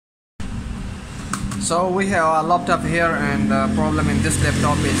So we have a laptop here, and the problem in this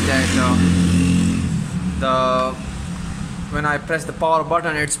laptop is that when I press the power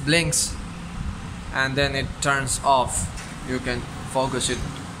button, it blinks and then it turns off. You can focus it,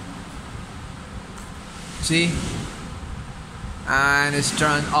 see, and it's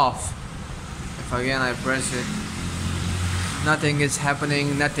turned off. If again I press it, nothing is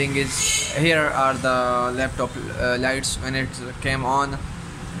happening, nothing is. Here are the laptop lights. When it came on,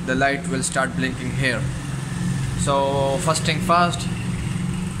 the light will start blinking here. So first thing first,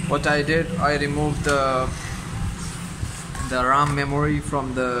 what I did, I removed the RAM memory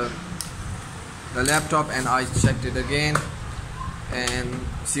from the laptop, and I checked it again and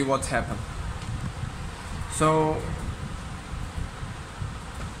see what's happened. So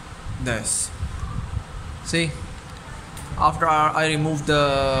this, see, after I removed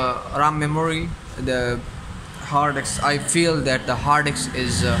the RAM memory, the hard disk, I feel that the hard disk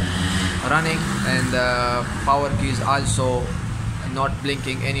is running, and the power key is also not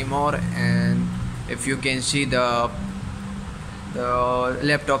blinking anymore. And if you can see the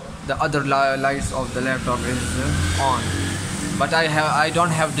laptop, the other lights of the laptop is on, but I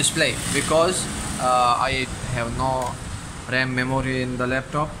don't have display because I have no RAM memory in the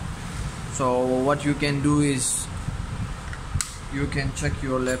laptop. So what you can do is you can check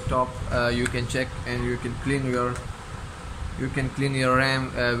your laptop, you can check and you can clean your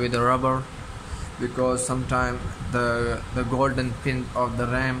RAM with a rubber, because sometimes the golden pin of the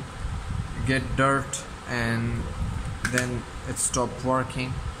RAM get dirt and then it stopped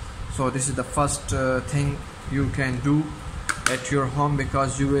working. So this is the first thing you can do at your home,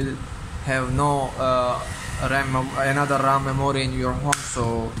 because you will have no another RAM memory in your home.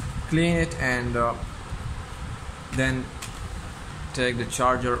 So clean it, and then take the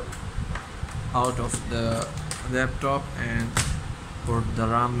charger out of the laptop and put the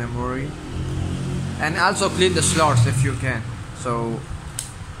RAM memory, and also clean the slots if you can. So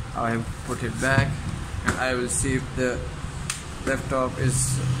I put it back, and I will see if the laptop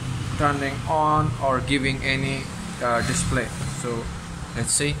is turning on or giving any display. So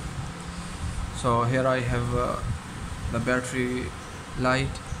let's see. So here I have the battery light,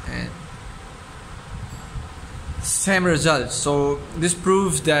 and same results. So this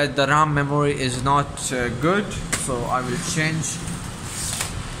proves that the RAM memory is not good. So I will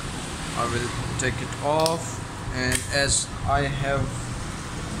take it off, and as I have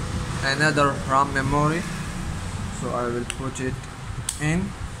another RAM memory, so I will put it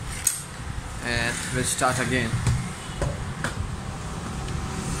in and we'll start again.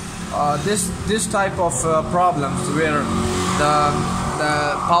 This type of problems where the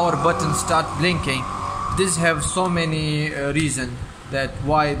power buttons start blinking, this have so many reasons that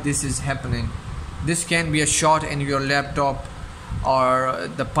why this is happening. This can be a short in your laptop, or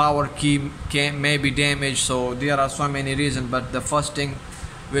the power key may be damaged. So there are so many reasons, but the first thing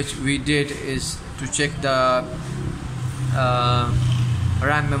which we did is to check the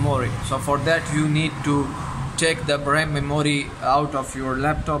RAM memory. So for that you need to take the RAM memory out of your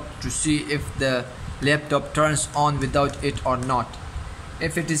laptop to see if the laptop turns on without it or not.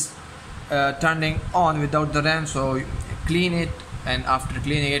 If it is turning on without the RAM, so clean it, and after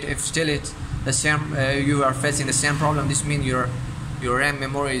cleaning it, if still it's the same, you are facing the same problem, this means your RAM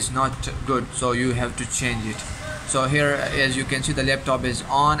memory is not good, so you have to change it. So here, as you can see, the laptop is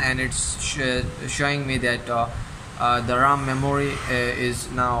on, and it's showing me that the RAM memory is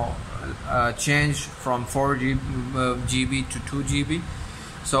now changed from 4 GB to 2 GB.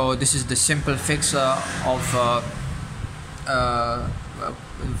 So this is the simple fix of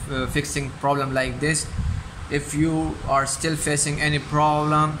fixing problem like this. If you are still facing any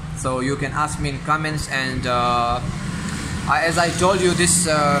problem, so you can ask me in comments, and as I told you, this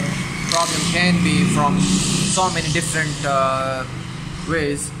problem can be from so many different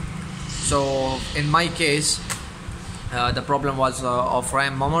ways. So in my case, the problem was of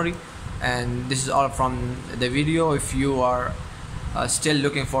RAM memory, and this is all from the video. If you are still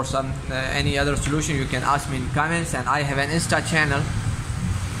looking for any other solution, you can ask me in comments. And I have an Insta channel,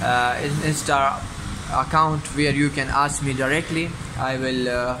 Insta account, where you can ask me directly. I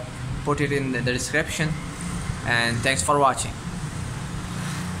will put it in the description, and thanks for watching.